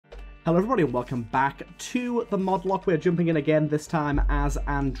Hello everybody and welcome back to the Modlocke. We're jumping in again, this time as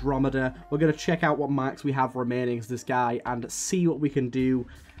Andromeda. We're going to check out what marks we have remaining as this guy and see what we can do.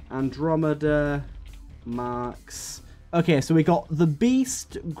 Andromeda marks. Okay, so we got the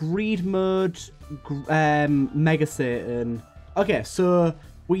Beast, Greed Mode, Mega Satan. Okay, so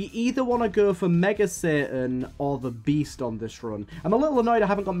we either want to go for Mega Satan or the Beast on this run. I'm a little annoyed I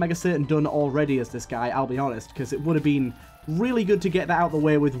haven't got Mega Satan done already as this guy, I'll be honest, because it would have been really good to get that out of the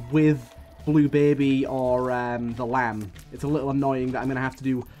way with Blue Baby or the Lamb. It's a little annoying that I'm going to have to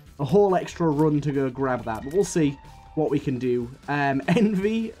do a whole extra run to go grab that, but we'll see what we can do.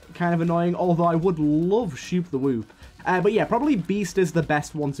 Envy, kind of annoying, although I would love Shoop the Whoop. But yeah, probably Beast is the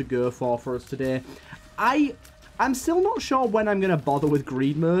best one to go for us today. I'm still not sure when I'm going to bother with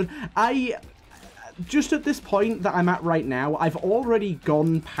Greed Mode. Just at this point that I'm at right now, I've already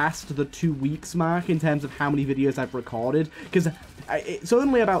gone past the 2 weeks mark in terms of how many videos I've recorded, because it's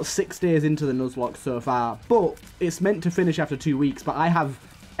only about 6 days into the Nuzlocke so far, but it's meant to finish after 2 weeks, but I have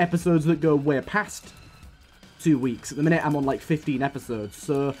episodes that go way past 2 weeks. At the minute, I'm on like 15 episodes,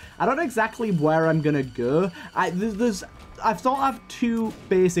 so I don't know exactly where I'm going to go. I've thought of two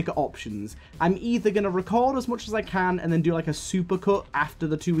basic options. I'm either going to record as much as I can and then do like a supercut after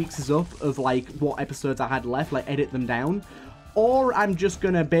the 2 weeks is up of like what episodes I had left, like edit them down. Or I'm just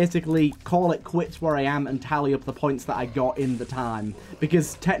going to basically call it quits where I am and tally up the points that I got in the time.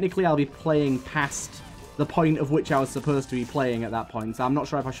 Because technically I'll be playing past the point of which I was supposed to be playing at that point. So I'm not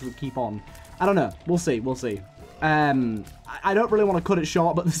sure if I should keep on. I don't know. We'll see. We'll see. I don't really want to cut it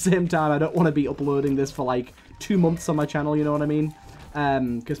short, but at the same time, I don't want to be uploading this for like 2 months on my channel, you know what I mean?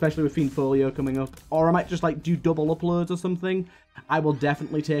 Especially with Fiend Folio coming up. Or I might just like do double uploads or something. I will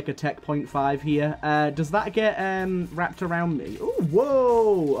definitely take a Tech 0.5 here. Does that get wrapped around me? Oh,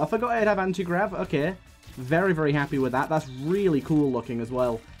 whoa! I forgot I'd have anti-grav. Okay. Very, very happy with that. That's really cool looking as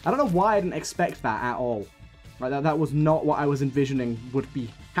well. I don't know why I didn't expect that at all. Like, that was not what I was envisioning would be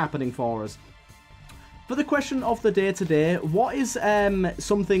happening for us. For the question of the day today, what is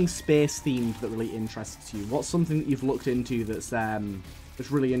something space-themed that really interests you? What's something that you've looked into that's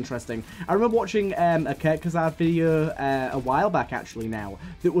really interesting? I remember watching a Kazad video a while back, actually, now,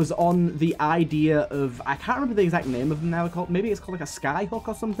 that was on the idea of, I can't remember the exact name of them now, maybe it's called like a skyhook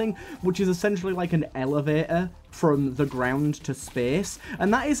or something, which is essentially like an elevator from the ground to space,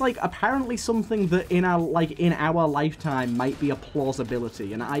 and that is like apparently something that in our lifetime might be a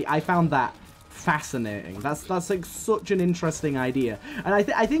plausibility, and I found that fascinating. That's like such an interesting idea, and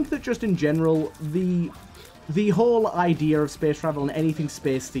I think that just in general the whole idea of space travel and anything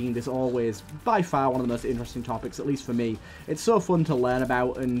space themed is always by far one of the most interesting topics, at least for me. It's so fun to learn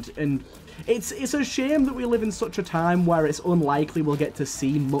about, and it's a shame that we live in such a time where it's unlikely we'll get to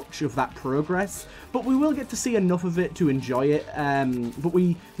see much of that progress, but we will get to see enough of it to enjoy it, but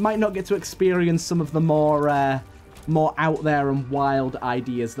we might not get to experience some of the more out there and wild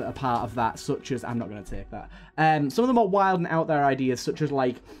ideas that are part of that, such as, I'm not going to take that, some of the more wild and out there ideas, such as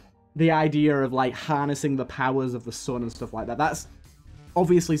like the idea of like harnessing the powers of the sun and stuff like that. That's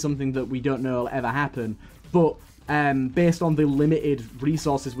obviously something that we don't know will ever happen, but based on the limited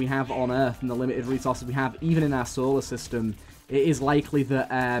resources we have on Earth and the limited resources we have even in our solar system, it is likely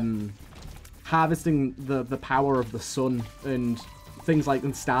that harvesting the power of the sun and things like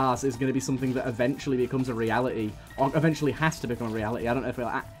the stars is going to be something that eventually becomes a reality, or eventually has to become a reality. I don't know if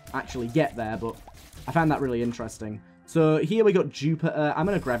it'll actually get there, but I found that really interesting. So here we got Jupiter. I'm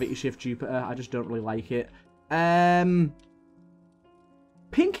going to gravity shift Jupiter. I just don't really like it.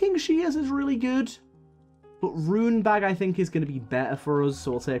 Pinking Shears is really good, but Rune Bag I think is going to be better for us, so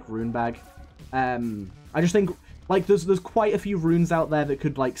we'll take Rune Bag. I just think like there's quite a few runes out there that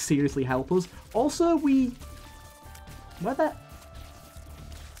could like seriously help us. Also,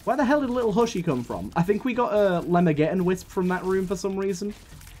 where the hell did Little Hushy come from? I think we got a Lemmageddon Wisp from that room for some reason.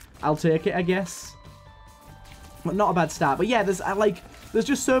 I'll take it, I guess. But not a bad start. But yeah, there's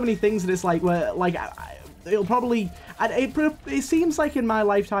just so many things that it's like, where, like, it'll probably, it seems like in my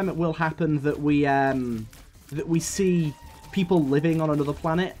lifetime it will happen that we see people living on another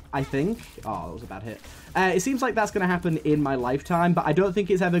planet, I think. Oh, that was a bad hit. It seems like that's going to happen in my lifetime, but I don't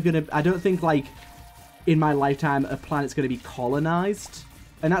think it's ever going to, I don't think, like, in my lifetime a planet's going to be colonized.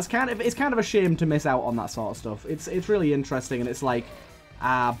 And that's it's kind of a shame to miss out on that sort of stuff. It's really interesting, and it's like,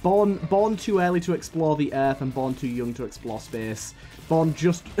 born too early to explore the Earth and born too young to explore space. Born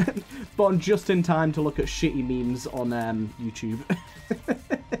just in time to look at shitty memes on YouTube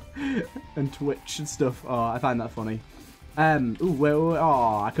and Twitch and stuff. Oh, I find that funny.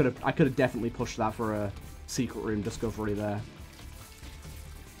 I could have definitely pushed that for a secret room discovery there.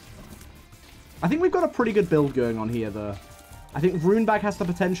 I think we've got a pretty good build going on here, though. I think Rune Bag has the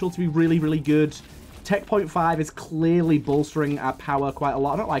potential to be really, really good. Tech Point 5 is clearly bolstering our power quite a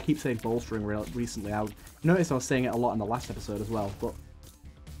lot. I don't know why I keep saying bolstering recently. I noticed I was saying it a lot in the last episode as well. But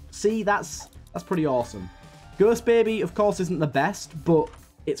see, that's pretty awesome. Ghost Baby, of course, isn't the best, but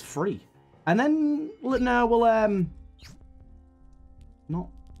it's free. And then, no, well,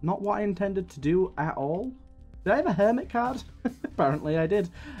 not what I intended to do at all. Did I have a Hermit card? Apparently I did.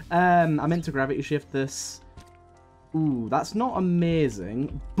 I meant to Gravity Shift this. Ooh, that's not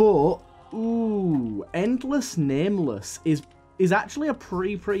amazing, but ooh, Endless Nameless is actually a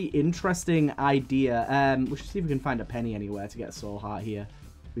pretty interesting idea. We should see if we can find a penny anywhere to get a soul heart here.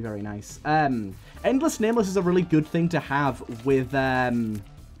 Be very nice. Endless Nameless is a really good thing to have with the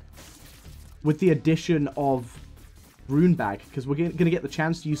addition of Rune Bag, because we're going to get the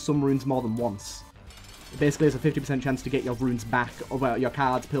chance to use some runes more than once. Basically, there's a 50% chance to get your runes back, or your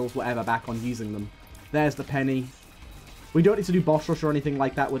cards, pills, whatever, back on using them. There's the penny. We don't need to do boss rush or anything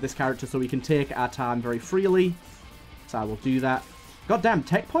like that with this character, so we can take our time very freely. So I will do that. Goddamn,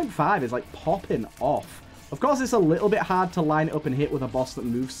 Tech Point 5 is like popping off. Of course, it's a little bit hard to line it up and hit with a boss that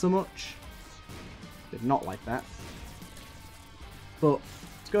moves so much. Did not like that. But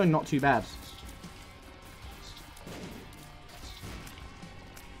it's going not too bad.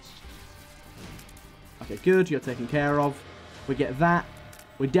 Okay, good. You're taken care of. We get that.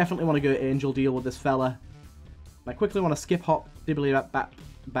 We definitely want to go Angel Deal with this fella. I quickly want to skip hop, dibbly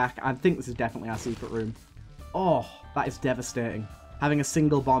back. I think this is definitely our secret room. Oh, that is devastating. Having a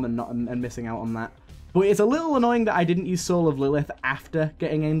single bomb and missing out on that. But it's a little annoying that I didn't use Soul of Lilith after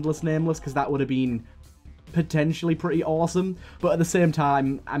getting Endless Nameless, because that would have been potentially pretty awesome. But at the same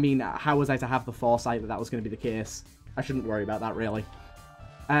time, I mean, how was I to have the foresight that that was going to be the case? I shouldn't worry about that, really.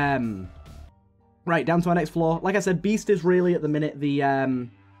 Right, down to our next floor. Like I said, Beast is really, at the minute, the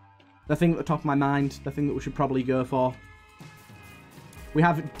thing at the top of my mind. The thing that we should probably go for. We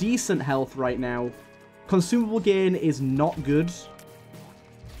have decent health right now. Consumable gain is not good.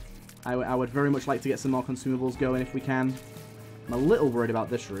 I would very much like to get some more consumables going if we can. I'm a little worried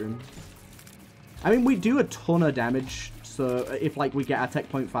about this room. I mean, we do a ton of damage, so if, like, we get our Tech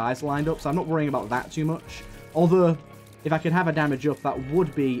Point 5s lined up, so I'm not worrying about that too much. Although, if I could have a damage up, that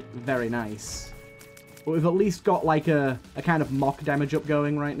would be very nice. But we've at least got, like, a kind of mock damage up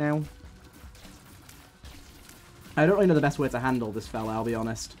going right now. I don't really know the best way to handle this fella, I'll be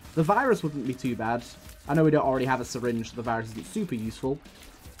honest. The virus wouldn't be too bad. I know we don't already have a syringe, so the virus isn't super useful.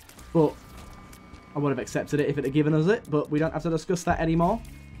 But I would have accepted it if it had given us it, but we don't have to discuss that anymore.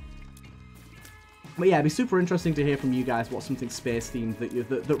 But yeah, it'd be super interesting to hear from you guys what's something space-themed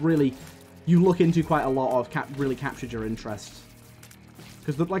that really you look into quite a lot of, really captured your interest.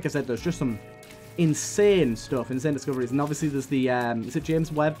 Because, like I said, there's just some insane stuff, insane discoveries. And obviously there's the, is it James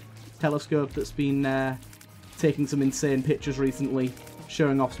Webb telescope that's been taking some insane pictures recently,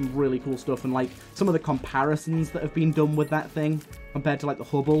 showing off some really cool stuff, and like some of the comparisons that have been done with that thing compared to like the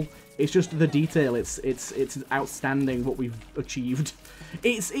Hubble. It's just the detail. It's outstanding what we've achieved.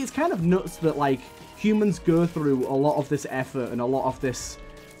 It's kind of nuts that like humans go through a lot of this effort and a lot of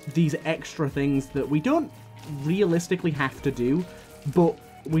these extra things that we don't realistically have to do, but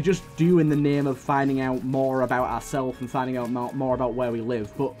we just do in the name of finding out more about ourselves and finding out more about where we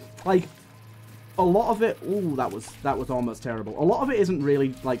live. But like a lot of it, ooh, that was almost terrible. A lot of it isn't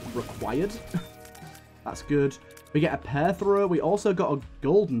really like required. That's good. We get a pair thrower. We also got a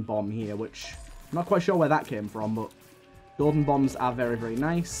golden bomb here, which I'm not quite sure where that came from, but golden bombs are very, very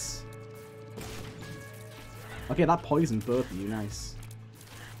nice. Okay, that poisoned both of you. Nice.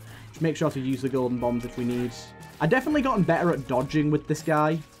 Just make sure to use the golden bombs if we need. I've definitely gotten better at dodging with this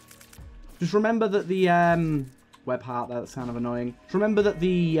guy. Just remember that the web heart there, that's kind of annoying. Just remember that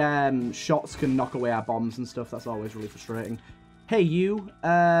the shots can knock away our bombs and stuff. That's always really frustrating. Hey, you.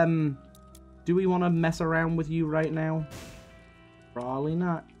 Do we want to mess around with you right now? Probably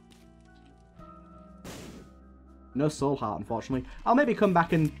not. No soul heart, unfortunately. I'll maybe come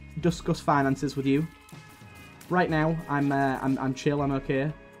back and discuss finances with you. Right now, I'm chill. I'm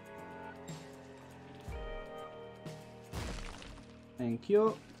okay. Thank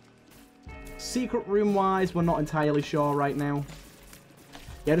you. Secret room wise, we're not entirely sure right now.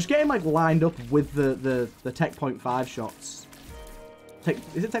 Yeah, just getting like lined up with the Tech Point 5 shots.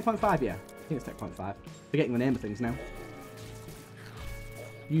 Is it Tech Point 5? Yeah. I think it's Tech Point 5. Forgetting the name of things now.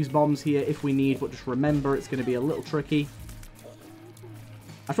 Use bombs here if we need, but just remember it's going to be a little tricky.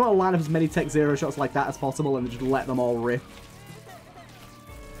 I just want to line up as many Tech Zero shots like that as possible and just let them all rip.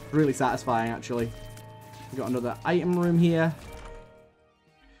 Really satisfying, actually. We've got another item room here.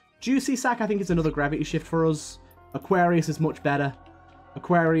 Juicy Sack, I think, is another gravity shift for us. Aquarius is much better.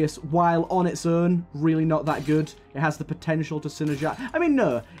 Aquarius, while on its own, really not that good. It has the potential to synergize. I mean,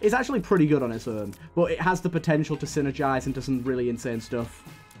 no, it's actually pretty good on its own, but it has the potential to synergize into some really insane stuff.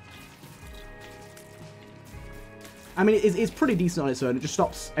 I mean, it's pretty decent on its own. It just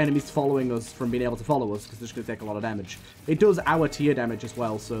stops enemies following us from being able to follow us, because they're just going to take a lot of damage. It does our tier damage as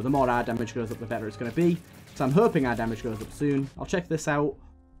well, so the more our damage goes up, the better it's going to be. So I'm hoping our damage goes up soon. I'll check this out.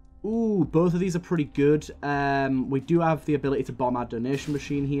 Ooh, both of these are pretty good. We do have the ability to bomb our donation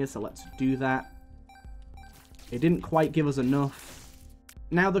machine here, so let's do that. It didn't quite give us enough.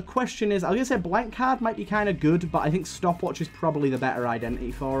 Now, the question is, I was going to say blank card might be kind of good, but I think stopwatch is probably the better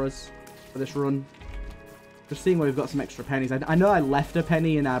identity for us for this run. Just seeing where we've got some extra pennies. I know I left a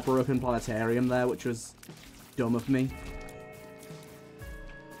penny in our broken planetarium there, which was dumb of me.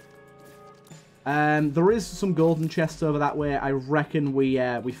 There is some golden chests over that way. I reckon we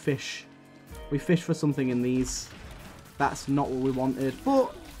fish for something in these. That's not what we wanted,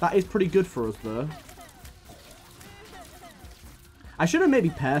 but that is pretty good for us though. I should have maybe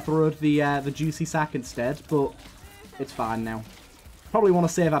pair throwed the juicy sack instead, but it's fine now. Probably want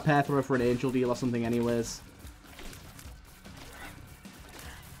to save our pair throw for an angel deal or something anyways.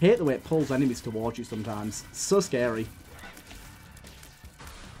 Hate the way it pulls enemies towards you sometimes. It's so scary.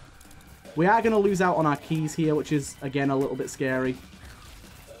 We are going to lose out on our keys here, which is, again, a little bit scary.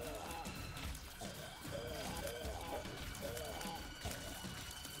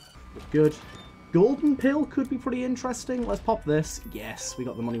 Good. Golden pill could be pretty interesting. Let's pop this. Yes, we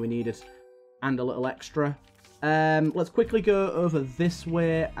got the money we needed. And a little extra. Let's quickly go over this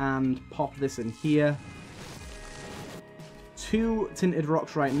way and pop this in here. 2 tinted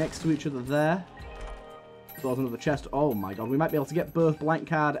rocks right next to each other there. There's another chest. Oh my god, we might be able to get both blank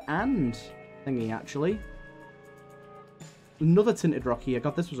card and thingy, actually. Another tinted rock here.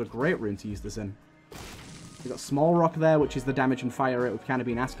 God, this was a great room to use this in. We got small rock there, which is the damage and fire rate we've kind of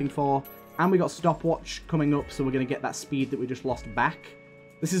been asking for. And we got stopwatch coming up, so we're going to get that speed that we just lost back.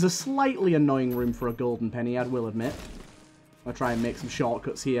 This is a slightly annoying room for a golden penny, I will admit. I'll try and make some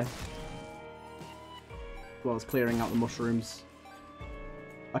shortcuts here. As well as clearing out the mushrooms.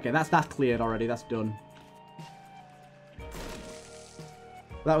 Okay, that's cleared already. That's done.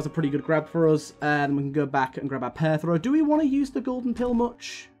 That was a pretty good grab for us. And we can go back and grab our pair throw. Do we want to use the golden pill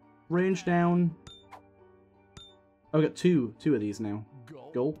much? Range down. Oh, we got two of these now.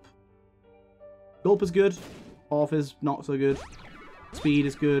 Gulp. Gulp is good. Off is not so good. Speed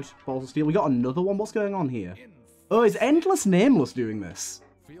is good. Balls of steel. We got another one. What's going on here? Oh, is Endless Nameless doing this?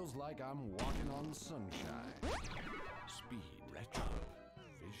 Feels like I'm walking on sunshine. Speed, retro,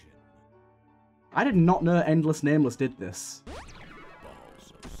 vision. I did not know Endless Nameless did this.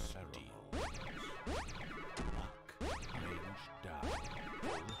 Balls of steel. Luck, range down,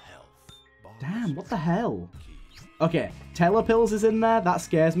 full health. Damn, what the hell? Okay, Telepills is in there. That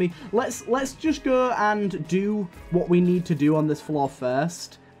scares me. Let's just go and do what we need to do on this floor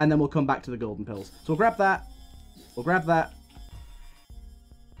first, and then we'll come back to the golden pills. So we'll grab that. We'll grab that.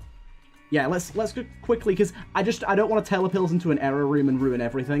 Yeah, let's go quickly, because I don't want to telepills into an error room and ruin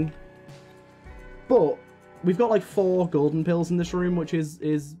everything. But we've got like 4 golden pills in this room, which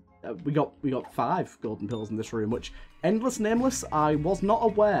is we got 5 golden pills in this room. Which Endless Nameless, I was not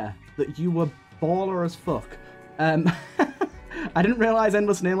aware that you were baller as fuck. I didn't realize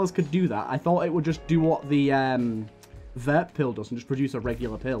Endless Nameless could do that. I thought it would just do what the Verp pill does and just produce a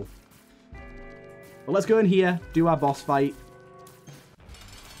regular pill. But let's go in here, do our boss fight.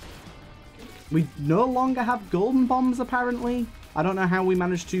 We no longer have golden bombs, apparently. I don't know how we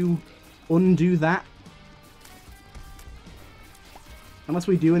managed to undo that. Unless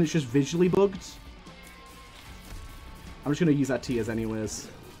we do and it's just visually bugged. I'm just going to use our tears anyways.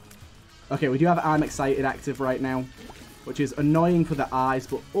 Okay, we do have I'm Excited active right now, which is annoying for the eyes,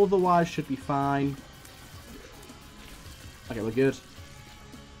 but otherwise should be fine. Okay, we're good.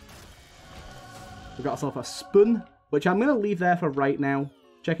 We've got ourselves a spoon, which I'm going to leave there for right now.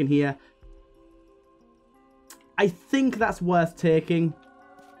 Checking here. I think that's worth taking.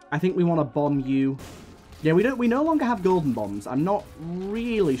 I think we want to bomb you. Yeah, we no longer have golden bombs. I'm not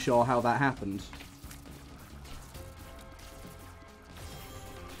really sure how that happened.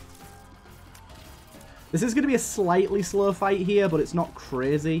 This is going to be a slightly slow fight here, but it's not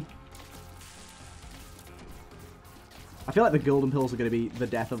crazy. I feel like the golden pills are going to be the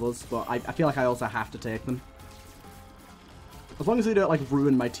death of us, but I feel like I also have to take them. As long as they don't like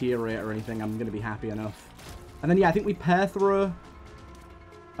ruin my tier rate or anything, I'm going to be happy enough. And then yeah, I think we pair throw,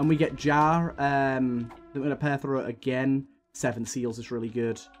 and we get jar. Then we're going to pair throw again. 7 seals is really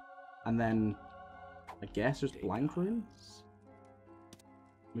good, and then I guess just blank room.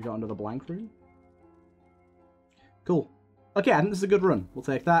 We got another blank room. Cool. Okay, I think this is a good run. We'll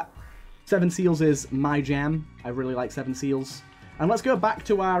take that. 7 seals is my jam. I really like 7 seals. And let's go back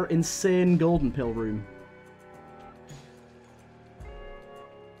to our insane golden pill room.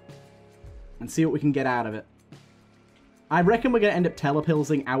 And see what we can get out of it. I reckon we're going to end up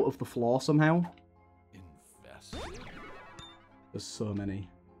telepilsing out of the floor somehow. There's so many.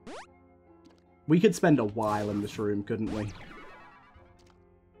 We could spend a while in this room, couldn't we?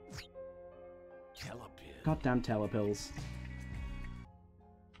 Goddamn telepills.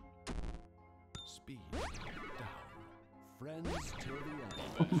 Speed down. Friends till the end.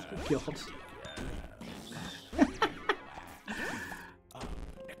 Oh my god.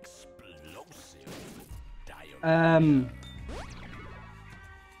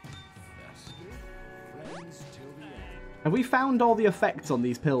 Have we found all the effects on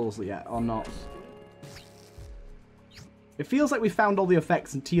these pills yet, or not? It feels like we found all the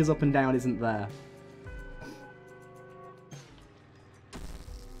effects and tears up and down isn't there.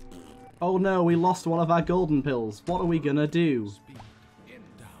 Oh no, we lost one of our golden pills. What are we gonna do?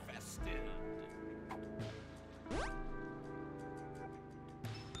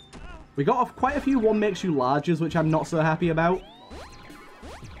 We got quite a few one makes you larges, which I'm not so happy about.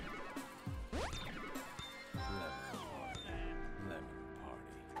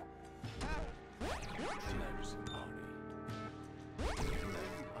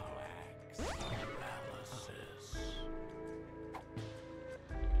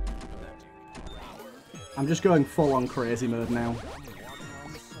 I'm just going full on crazy mode now.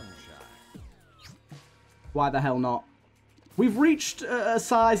 Why the hell not? We've reached a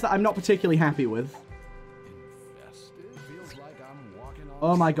size that I'm not particularly happy with.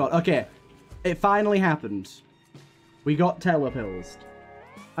 Oh my god, okay. It finally happened. We got telepills.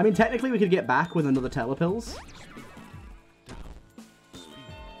 I mean, technically we could get back with another telepills.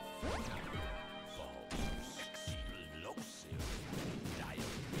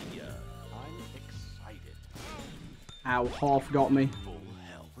 Ow, Horf got me.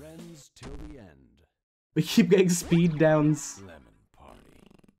 We keep getting speed downs.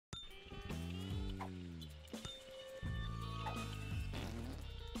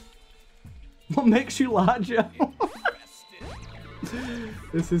 What makes you larger?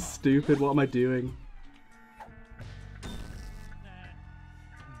 This is stupid. What am I doing?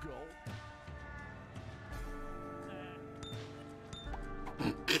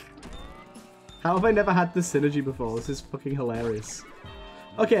 How have I never had this synergy before? This is fucking hilarious.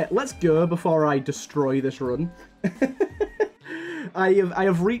 Okay, let's go before I destroy this run. I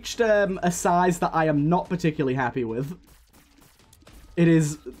have reached a size that I am not particularly happy with. It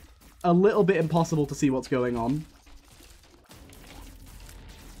is a little bit impossible to see what's going on.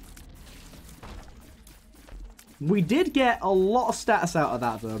 We did get a lot of status out of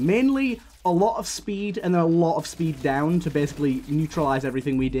that though. Mainly a lot of speed and then a lot of speed down to basically neutralize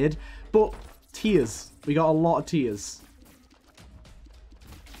everything we did. But tears. We got a lot of tears.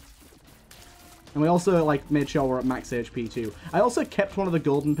 And we also, like, made sure we're at max HP too. I also kept one of the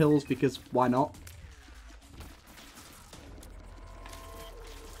golden pills because why not?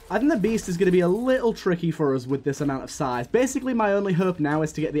 I think the beast is going to be a little tricky for us with this amount of size. Basically, my only hope now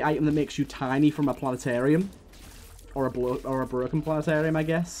is to get the item that makes you tiny from a planetarium. Or a broken planetarium, I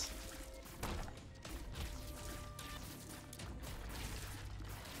guess.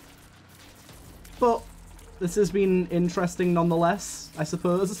 But this has been interesting nonetheless, I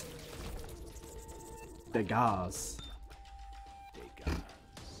suppose. Degas.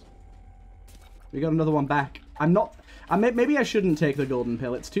 We got another one back. Maybe I shouldn't take the golden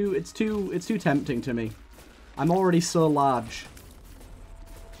pill. It's too tempting to me. I'm already so large.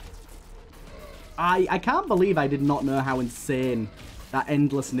 I can't believe I did not know how insane that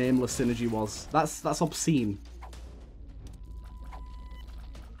endless nameless synergy was. That's obscene.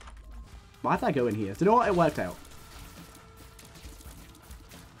 Why did I go in here? Do you know what? It worked out.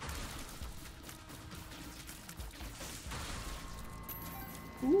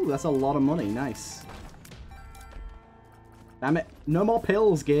 Ooh, that's a lot of money. Nice. Damn it. No more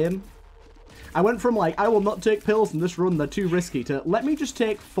pills, game. I went from, like, I will not take pills in this run, they're too risky, to let me just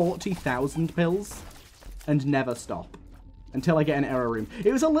take 40,000 pills and never stop until I get an error room.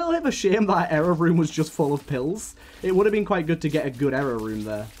 It was a little bit of a shame that error room was just full of pills. It would have been quite good to get a good error room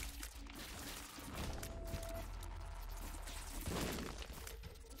there.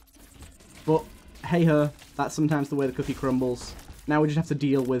 But, hey-ho, that's sometimes the way the cookie crumbles. Now we just have to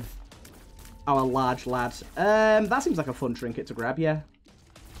deal with our large lad. That seems like a fun trinket to grab, yeah.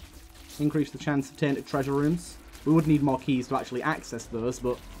 Increase the chance of tainted treasure rooms. We would need more keys to actually access those,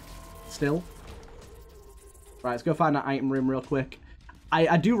 but still. Right, let's go find that item room real quick.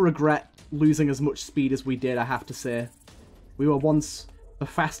 I do regret losing as much speed as we did, I have to say. We were once the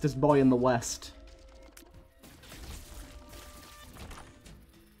fastest boy in the West.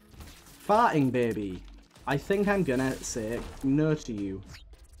 Farting, baby. I think I'm gonna say no to you.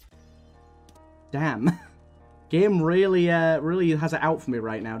 Damn. Game really, really has it out for me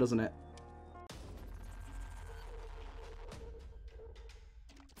right now, doesn't it?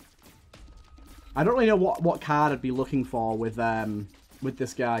 I don't really know what card I'd be looking for with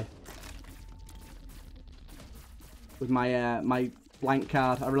this guy. With my my blank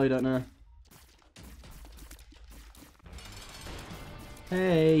card, I really don't know.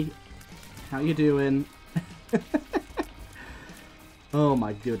 Hey, how you doing? Oh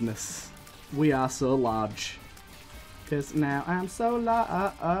my goodness, we are so large. Cause now I'm so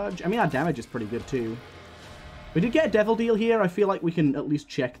large. I mean, our damage is pretty good too. We did get a devil deal here. I feel like we can at least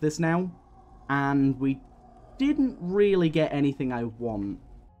check this now. And we didn't really get anything I want.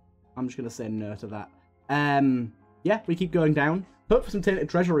 I'm just going to say no to that. Yeah, we keep going down. Hope for some tainted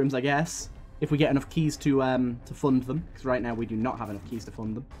treasure rooms, I guess. If we get enough keys to fund them. Because right now we do not have enough keys to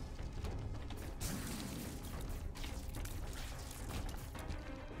fund them.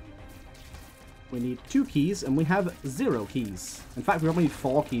 We need 2 keys, and we have 0 keys. In fact, we only need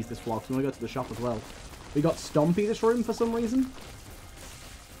 4 keys this vlog, so we want to go to the shop as well. We got Stompy this room for some reason.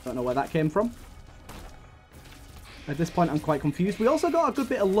 Don't know where that came from. At this point, I'm quite confused. We also got a good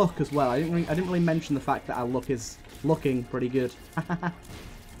bit of luck as well. I didn't really mention the fact that our luck is looking pretty good.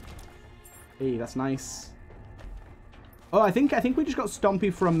 Hey, that's nice. Oh, I think we just got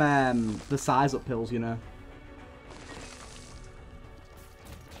Stompy from the size up pills, you know.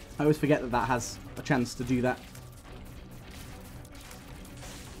 I always forget that that has a chance to do that.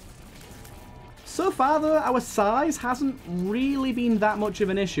 So far, though, our size hasn't really been that much of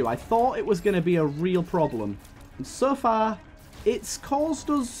an issue. I thought it was going to be a real problem. And so far, it's caused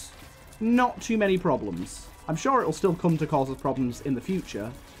us not too many problems. I'm sure it'll still come to cause us problems in the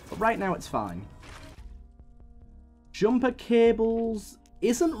future, but right now it's fine. Jumper cables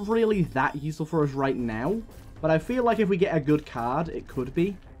isn't really that useful for us right now, but I feel like if we get a good card, it could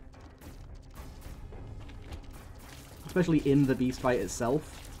be. Especially in the beast fight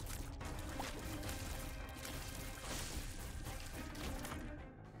itself.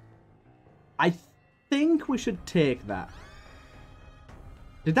 I think we should take that.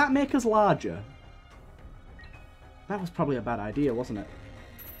 Did that make us larger? That was probably a bad idea, wasn't it?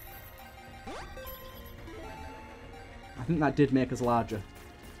 I think that did make us larger.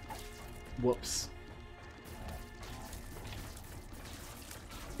 Whoops.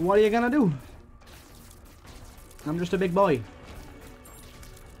 What are you gonna do? I'm just a big boy.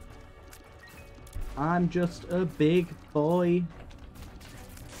 I'm just a big boy.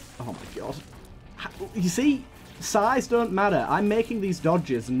 Oh my god. You see? Size don't matter. I'm making these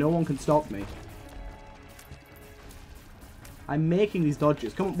dodges and no one can stop me. I'm making these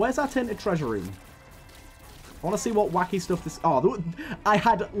dodges. Come on, where's our tainted treasure room? I want to see what wacky stuff this... Oh, I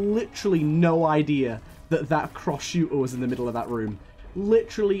had literally no idea that that cross shooter was in the middle of that room.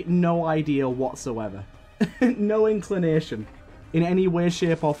 Literally no idea whatsoever. No inclination in any way,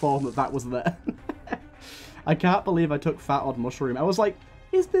 shape or form that that was there. I can't believe I took Fat Odd Mushroom. I was like,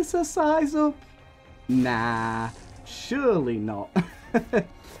 is this a size up? Nah, surely not.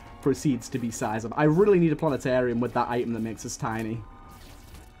 Proceeds to be size up. I really need a planetarium with that item that makes us tiny.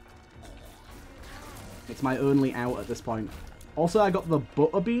 It's my only out at this point. Also, I got the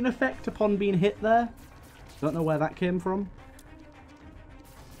Butterbean effect upon being hit there. Don't know where that came from.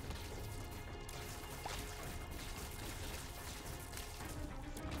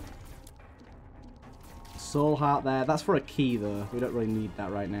 Soul Heart there. That's for a key, though. We don't really need that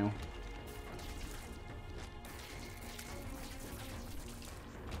right now.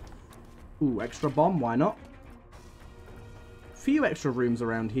 Ooh, extra bomb. Why not? Few extra rooms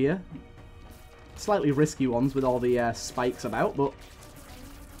around here. Slightly risky ones with all the spikes about, but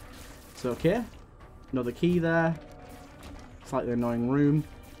it's okay. Another key there. Slightly annoying room.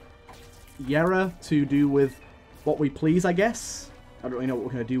 Yera to do with what we please, I guess. I don't really know what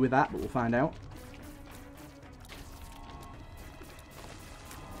we're going to do with that, but we'll find out.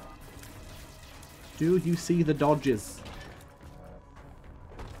 Do you see the dodges?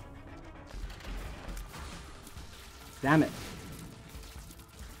 Damn it.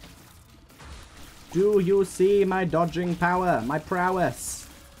 Do you see my dodging power? My prowess?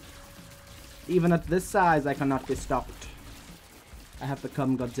 Even at this size, I cannot be stopped. I have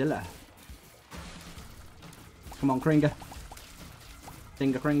become Godzilla. Come on, Kringa.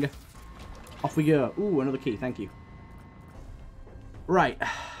 Dinga Kringa. Off we go. Ooh, another key. Thank you. Right.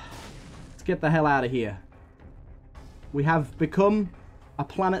 Let's get the hell out of here. We have become a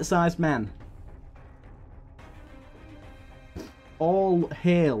planet-sized man. All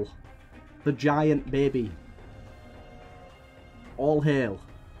hail the giant baby. All hail.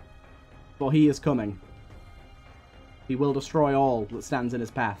 For he is coming. He will destroy all that stands in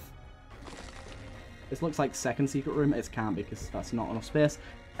his path. This looks like second secret room. It can't be because that's not enough space.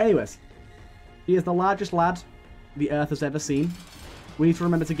 Anyways, he is the largest lad the Earth has ever seen. We need to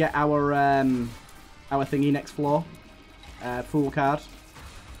remember to get our thingy next floor. Fool card.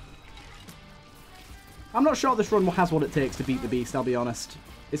 I'm not sure this run has what it takes to beat the beast, I'll be honest.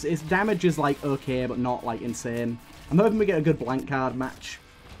 Its damage is like okay, but not like insane. I'm hoping we get a good blank card match.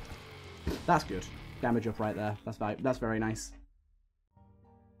 That's good. Damage up right there. That's very nice.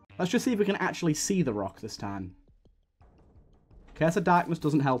 Let's just see if we can actually see the rock this time. Curse of Darkness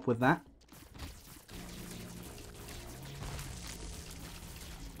doesn't help with that.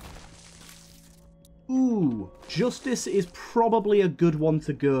 Ooh, Justice is probably a good one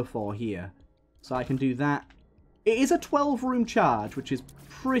to go for here. So I can do that. It is a 12-room charge, which is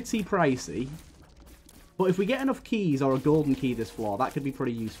pretty pricey. But if we get enough keys or a golden key this floor, that could be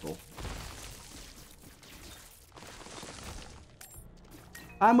pretty useful.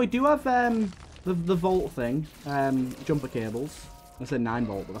 And we do have the vault thing, jumper cables. I said 9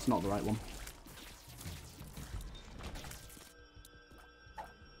 volt, but that's not the right one.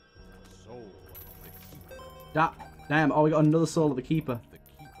 Damn, oh, we got another Soul of the Keeper.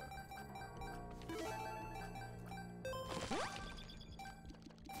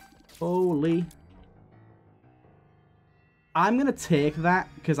 Holy. I'm going to take that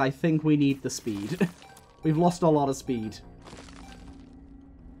because I think we need the speed. We've lost a lot of speed.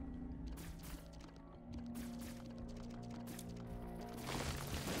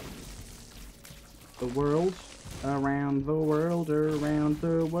 The world, around the world, around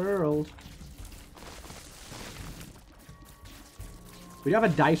the world. We have a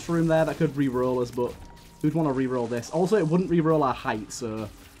dice room there that could re-roll us, but who'd want to re-roll this? Also, it wouldn't re-roll our height, so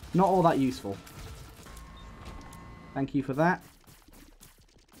not all that useful. Thank you for that.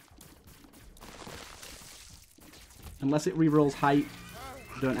 Unless it re-rolls height,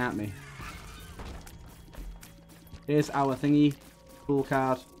 don't at me. Here's our thingy. Full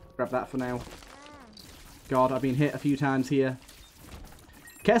card. Grab that for now. God, I've been hit a few times here.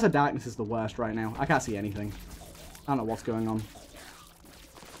 Curse of Darkness is the worst right now. I can't see anything. I don't know what's going on.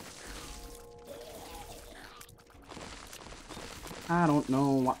 I don't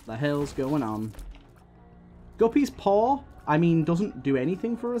know what the hell's going on. Guppy's Paw, I mean, doesn't do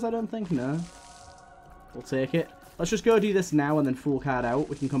anything for us, I don't think. No. We'll take it. Let's just go do this now and then full card out.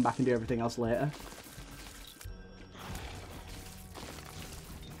 We can come back and do everything else later.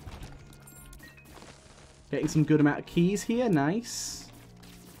 Getting some good amount of keys here. Nice.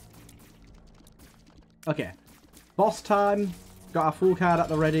 Okay. Boss time. Got our full card at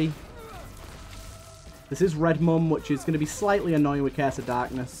the ready. This is Red Mum, which is going to be slightly annoying with Curse of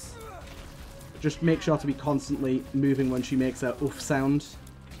Darkness. Just make sure to be constantly moving when she makes her oof sound.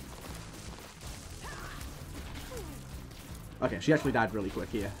 Okay, she actually died really quick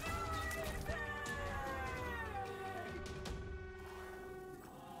here.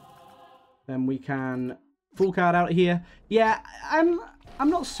 Then we can full card out of here. Yeah, I'm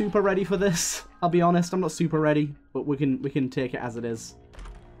not super ready for this. I'll be honest, I'm not super ready, but we can take it as it is.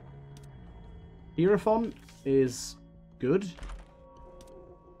 Hierophant is good.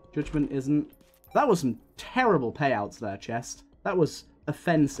 Judgment isn't. That was some terrible payouts there, chest. That was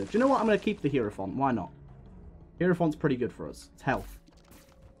offensive. Do you know what? I'm going to keep the Hierophant. Why not? Hierophant's pretty good for us. It's health.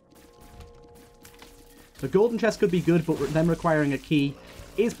 The golden chest could be good, but them requiring a key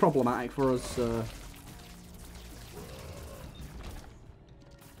is problematic for us, so...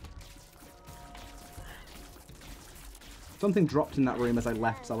 Something dropped in that room as I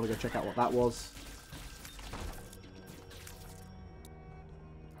left, so I want to go check out what that was.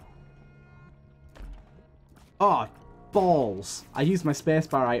 Oh, balls. I used my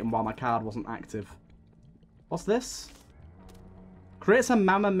spacebar item while my card wasn't active. What's this? Creates a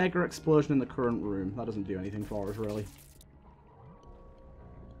Mama Mega Explosion in the current room. That doesn't do anything for us, really.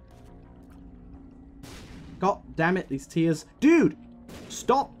 God damn it, these tears. Dude!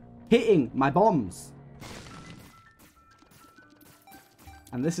 Stop hitting my bombs!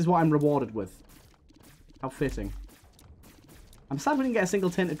 And this is what I'm rewarded with. How fitting. I'm sad we didn't get a single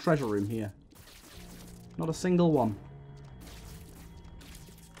tinted treasure room here. Not a single one.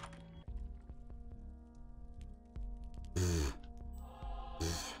 This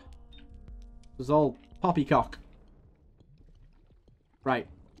is all poppycock. Right.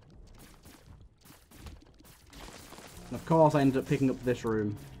 And of course I ended up picking up this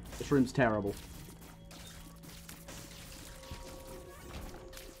room. This room's terrible.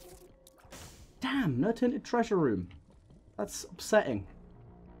 Damn, no tinted treasure room. That's upsetting.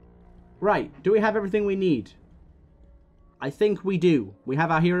 Right, do we have everything we need? I think we do. We have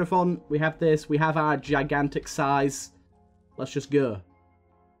our Hierophant, we have this, we have our gigantic size. Let's just go.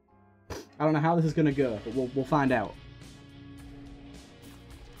 I don't know how this is going to go, but we'll find out.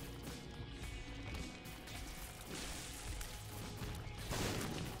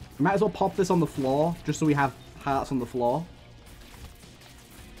 Might as well pop this on the floor, just so we have hearts on the floor.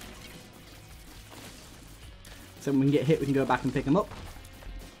 So when we can get hit, we can go back and pick them up.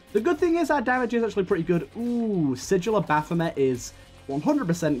 The good thing is our damage is actually pretty good. Ooh, Sigil of Baphomet is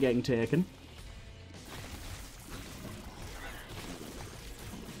 100% getting taken.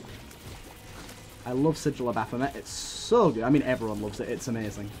 I love Sigil of Baphomet. It's so good. I mean, everyone loves it. It's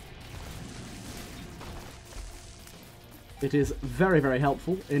amazing. It is very, very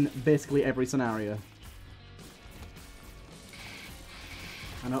helpful in basically every scenario.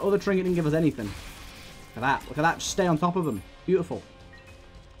 And our other trinket didn't give us anything. Look at that. Look at that. Just stay on top of them. Beautiful.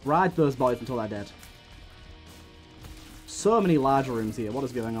 Ride those boys until they're dead. So many large rooms here. What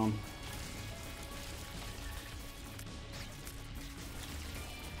is going on?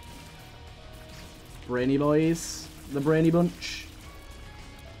 Brainy boys. The brainy bunch.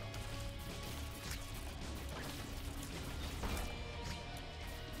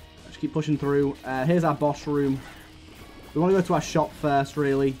 Let's keep pushing through. Here's our boss room. We want to go to our shop first,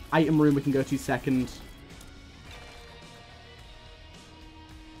 really. Item room we can go to second.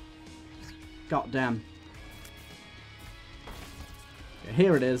 God damn. Okay,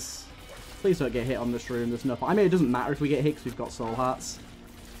 here it is. Please don't get hit on this room. There's no point. I mean, it doesn't matter if we get hit because we've got soul hearts.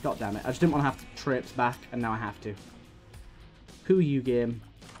 God damn it. I just didn't want to have to traipse back, and now I have to. Who you, game?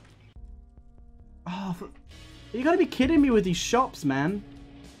 Oh, you gotta be kidding me with these shops, man.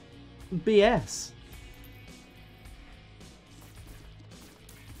 BS.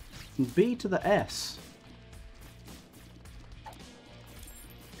 B to the S.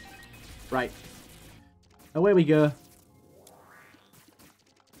 Right. Away we go.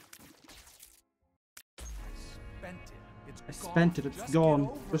 I spent it. It's gone.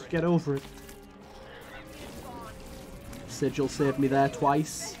 Just get over it. Sigil saved me there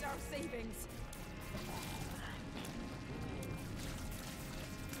twice.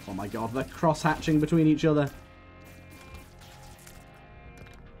 Oh my god, they're cross-hatching between each other.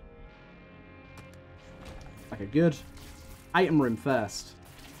 Like a good item room first.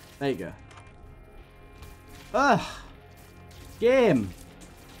 There you go. Ugh! Game!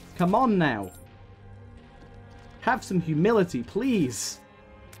 Come on now. Have some humility, please.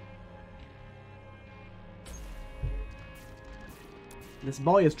 This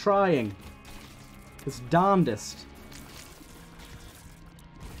boy is trying. His darndest.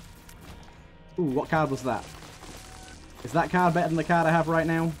 Ooh, what card was that? Is that card better than the card I have right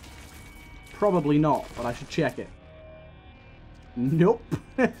now? Probably not, but I should check it. Nope.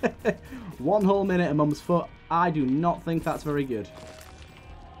 1 whole minute a mum's foot. I do not think that's very good.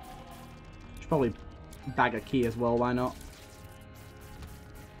 Should probably bag a key as well, why not?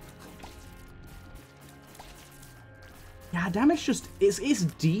 Yeah, damage just is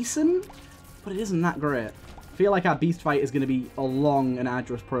decent, but it isn't that great. I feel like our beast fight is going to be a long and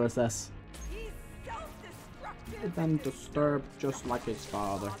arduous process. And disturbed just like his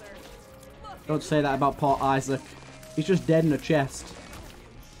father. Don't say that about poor Isaac. He's just dead in a chest.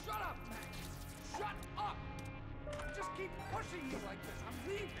 Shut up, man. Shut up. Just keep pushing you like this. I'm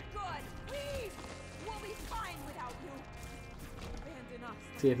leaving. Good. Leave. We'll be fine without you. Abandon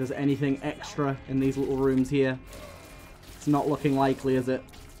us. See if there's anything extra in these little rooms here. It's not looking likely, is it?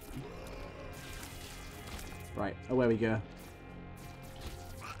 Right, away we go.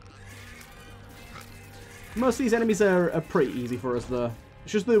 Most of these enemies are pretty easy for us, though.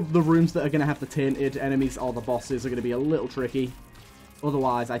 It's just the rooms that are going to have the tainted enemies or the bosses are going to be a little tricky.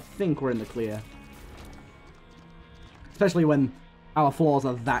 Otherwise, I think we're in the clear. Especially when our floors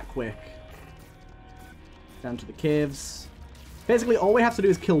are that quick. Down to the caves. Basically, all we have to do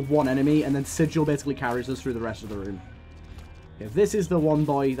is kill one enemy, and then Sigil basically carries us through the rest of the room. Okay, this is the one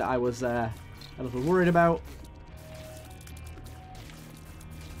boy that I was a little worried about.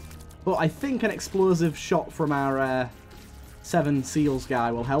 But I think an explosive shot from our 7 seals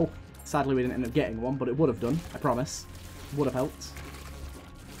guy will help. Sadly, we didn't end up getting one, but it would have done. I promise. Would have helped.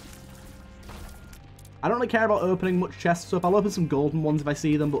 I don't really care about opening much chests, so if I'll open some golden ones if I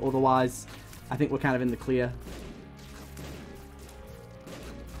see them, but otherwise, I think we're kind of in the clear.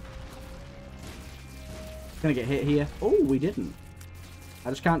 Gonna get hit here. Oh, we didn't. I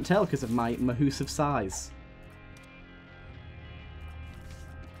just can't tell because of my massive size.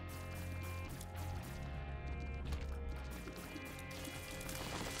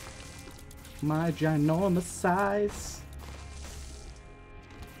 My ginormous size.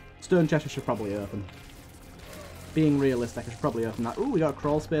 stone chest I should probably open. Being realistic, I should probably open that. Ooh, we got a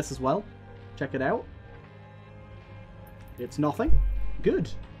crawl space as well. Check it out. It's nothing. Good.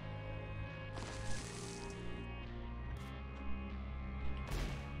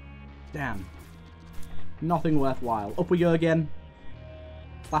 Damn. Nothing worthwhile. Up we go again.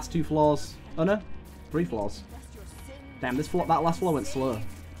 Last 2 floors. Oh no. 3 floors. Damn, that last floor went slow.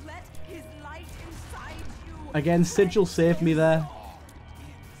 Again, Sigil saved me there.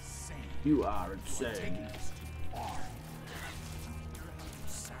 You are insane.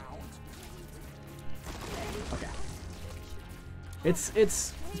 Okay.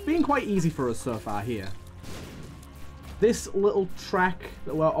 It's been quite easy for us so far here. This little track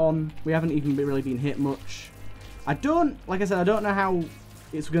that we're on, we haven't even really been hit much. Like I said, I don't know how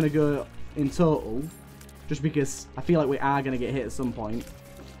it's going to go in total. Just because I feel like we are going to get hit at some point.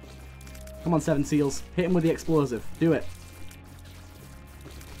 Come on, 7 seals. Hit him with the explosive. Do it.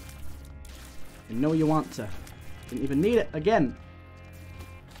 You know you want to. Didn't even need it. Again.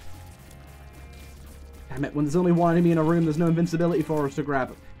 Damn it. When there's only one enemy in a room, there's no invincibility for us to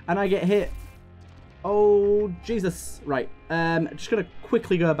grab. And I get hit. Oh, Jesus. Right. Just going to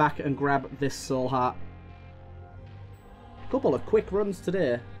quickly go back and grab this soul heart. Couple of quick runs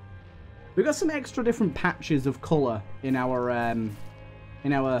today. We've got some extra different patches of colour in our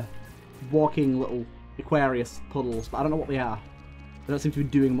walking little Aquarius puddles, but I don't know what they are. They don't seem to be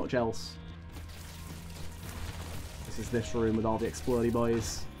doing much else. This is this room with all the explodey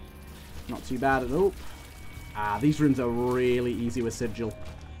boys. Not too bad at all. Ah, these rooms are really easy with Sigil.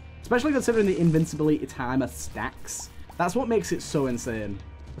 Especially considering the invincibility timer stacks. That's what makes it so insane.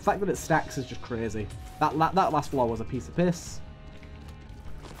 The fact that it stacks is just crazy. That last floor was a piece of piss.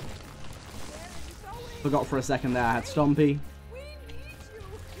 Forgot for a second there I had Stompy.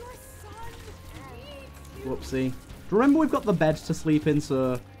 Whoopsie. Remember, we've got the bed to sleep in,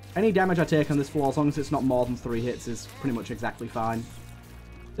 so any damage I take on this floor, as long as it's not more than 3 hits, is pretty much exactly fine.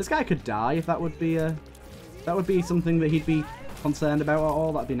 This guy could die if that would be something that he'd be concerned about at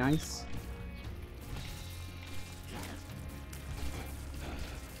all. That'd be nice.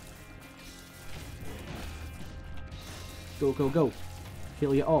 Go, go, go.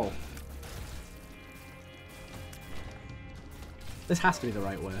 Kill you all. This has to be the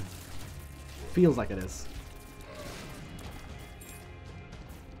right way. Feels like it is.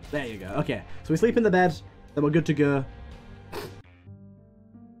 There you go. Okay, so we sleep in the bed, then we're good to go.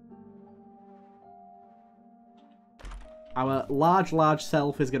 Our large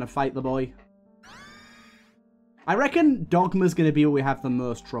self is going to fight the boy. I reckon Dogma's going to be where we have the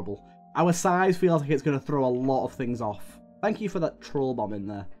most trouble. Our size feels like it's going to throw a lot of things off. Thank you for that troll bomb in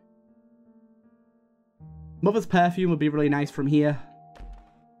there. Mother's perfume would be really nice from here.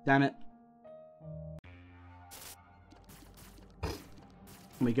 Damn it. Let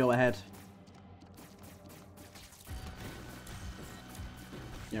me go ahead.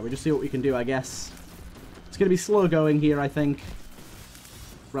 Yeah, we just see what we can do, I guess. It's going to be slow going here, I think.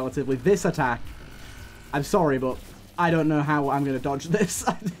 Relatively. This attack. I'm sorry, but I don't know how I'm going to dodge this.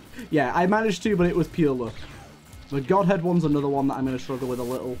 Yeah, I managed to, but it was pure luck. The Godhead one's another one that I'm going to struggle with a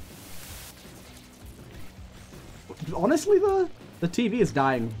little. Honestly, though, the TV is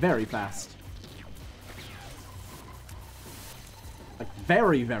dying very fast. Like,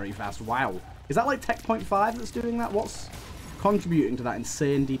 very, very fast. Wow. Is that like Tech Point 5 that's doing that? What's contributing to that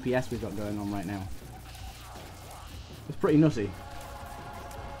insane DPS we've got going on right now? It's pretty nutty.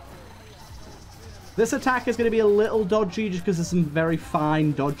 This attack is going to be a little dodgy just because there's some very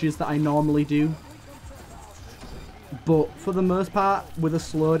fine dodges that I normally do. But for the most part, with a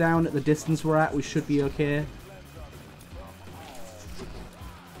slowdown at the distance we're at, we should be okay.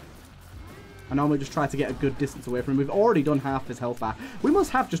 I normally just try to get a good distance away from him. We've already done half his health bar. We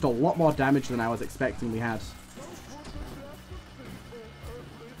must have just a lot more damage than I was expecting we had.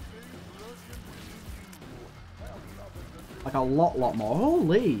 Like a lot more.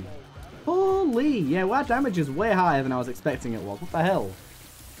 Holy! Holy! Yeah, our damage is way higher than I was expecting it was. What the hell?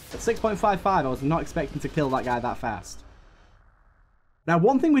 At 6.55, I was not expecting to kill that guy that fast. Now,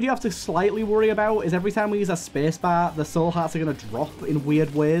 one thing we do have to slightly worry about is every time we use a spacebar, the soul hearts are going to drop in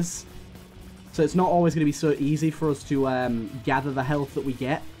weird ways. So it's not always going to be so easy for us to gather the health that we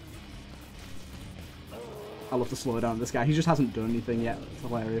get. I love to slow down this guy. He just hasn't done anything yet. It's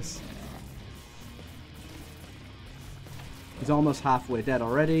hilarious. He's almost halfway dead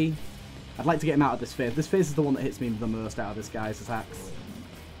already. I'd like to get him out of this phase. This phase is the one that hits me the most out of this guy's attacks.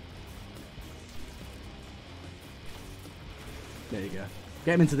 There you go.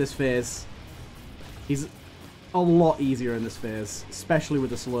 Get him into this phase. He's a lot easier in this phase, especially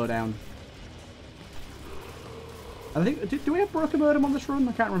with the slowdown. I think, do we have Broken Modem on this run?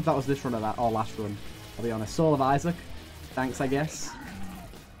 I can't remember if that was this run or that, or last run. I'll be honest. Soul of Isaac. Thanks, I guess.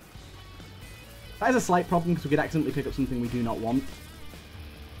 That is a slight problem because we could accidentally pick up something we do not want.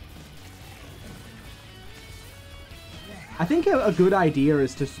 I think a good idea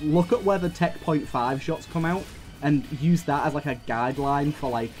is to look at where the Tech Point 5 shots come out and use that as like a guideline for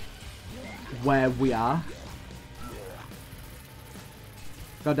like where we are.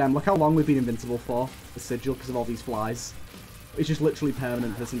 God damn, look how long we've been invincible for, the Sigil, because of all these flies. It's just literally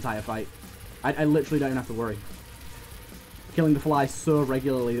permanent for this entire fight. I literally don't even have to worry. Killing the flies so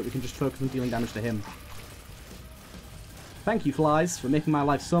regularly that we can just focus on dealing damage to him. Thank you, flies, for making my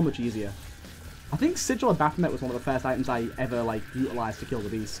life so much easier. I think Sigil of Baphomet was one of the first items I ever, like, utilised to kill the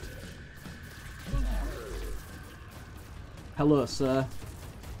beast. Hello, sir.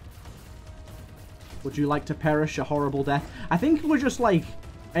 Would you like to perish a horrible death? I think we're just, like,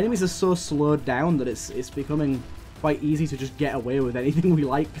 enemies are so slowed down that it's becoming quite easy to just get away with anything we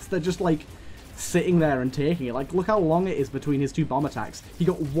like, because they're just, like, sitting there and taking it. Like, look how long it is between his two bomb attacks. He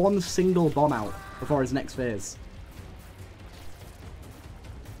got one single bomb out before his next phase.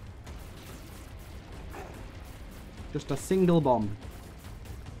 Just a single bomb.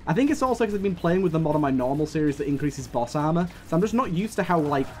 I think it's also because I've been playing with the mod on my normal series that increases boss armor, so I'm just not used to how,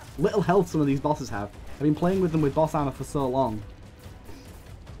 like, little health some of these bosses have. I've been playing with them with boss armor for so long.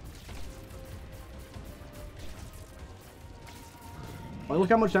 Like, look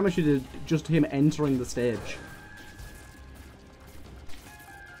how much damage he did just him entering the stage.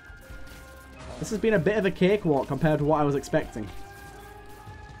 This has been a bit of a cakewalk compared to what I was expecting.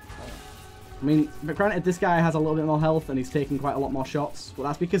 I mean, but granted, this guy has a little bit more health and he's taking quite a lot more shots, but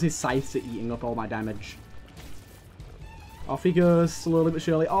that's because his scythes are eating up all my damage. Off he goes, slowly but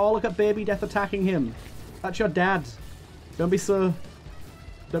surely. Oh, look at Baby Death attacking him. That's your dad. Don't be so...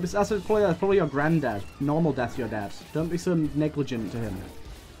 that's probably your granddad. Normal Death's your dad. Don't be so negligent to him.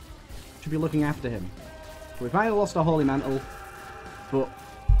 Should be looking after him. We finally lost our Holy Mantle, but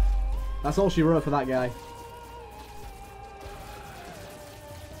that's all she wrote for that guy.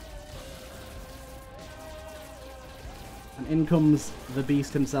 And in comes the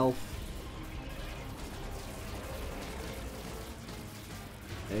beast himself.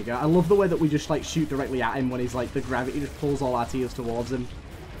 There you go. I love the way that we just like shoot directly at him when he's like, the gravity just pulls all our tears towards him.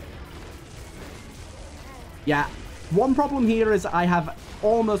 Yeah. One problem here is I have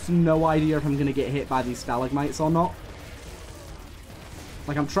almost no idea if I'm going to get hit by these stalagmites or not.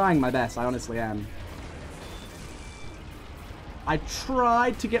 Like, I'm trying my best. I honestly am. I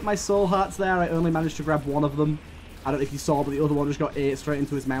tried to get my soul hearts there. I only managed to grab one of them. I don't know if you saw, but the other one just got ate straight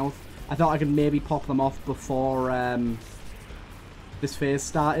into his mouth. I thought I could maybe pop them off before this phase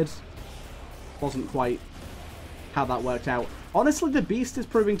started. Wasn't quite how that worked out. Honestly, the beast is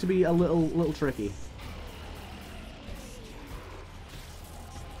proving to be a little tricky.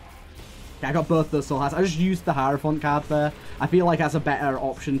 Okay, I got both those soul hearts. I just used the Hierophant card there. I feel like that's a better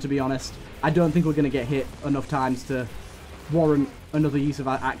option, to be honest. I don't think we're going to get hit enough times to warrant another use of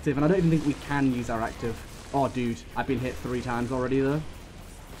our active, and I don't even think we can use our active. Oh, dude, I've been hit 3 times already, though.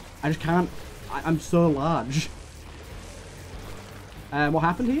 I just can't. I'm so large. What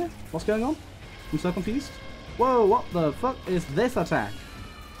happened here? What's going on? I'm so confused. Whoa, what the fuck is this attack?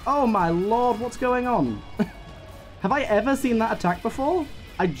 Oh my lord, what's going on? Have I ever seen that attack before?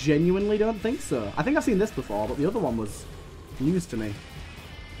 I genuinely don't think so. I think I've seen this before, but the other one was news to me.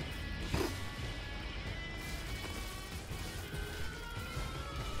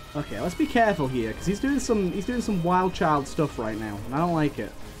 Okay, let's be careful here, because he's doing some wild child stuff right now, and I don't like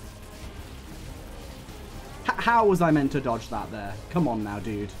it. How was I meant to dodge that there? Come on now,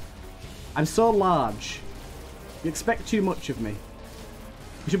 dude. I'm so large. You expect too much of me.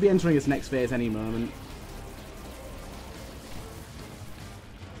 We should be entering his next phase any moment.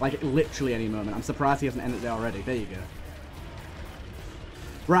 Like, literally any moment. I'm surprised he hasn't ended it already. There you go.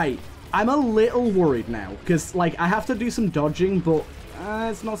 Right. I'm a little worried now, because, like, I have to do some dodging, but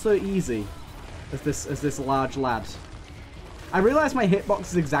it's not so easy as this large lad. I realise my hitbox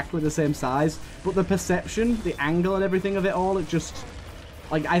is exactly the same size, but the perception, the angle and everything of it all, it just...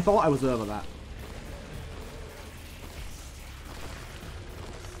 Like, I thought I was over that.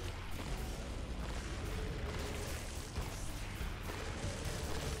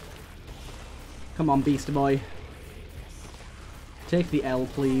 Come on, Beast Boy. Take the L,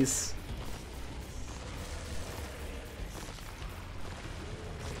 please.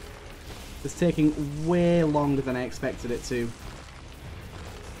 It's taking way longer than I expected it to.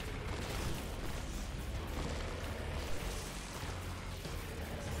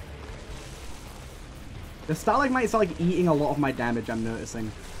 The stalagmites are like eating a lot of my damage, I'm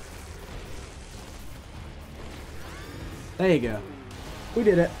noticing. There you go. We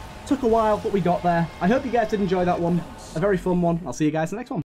did it. Took a while, but we got there. I hope you guys did enjoy that one. A very fun one. I'll see you guys in the next one.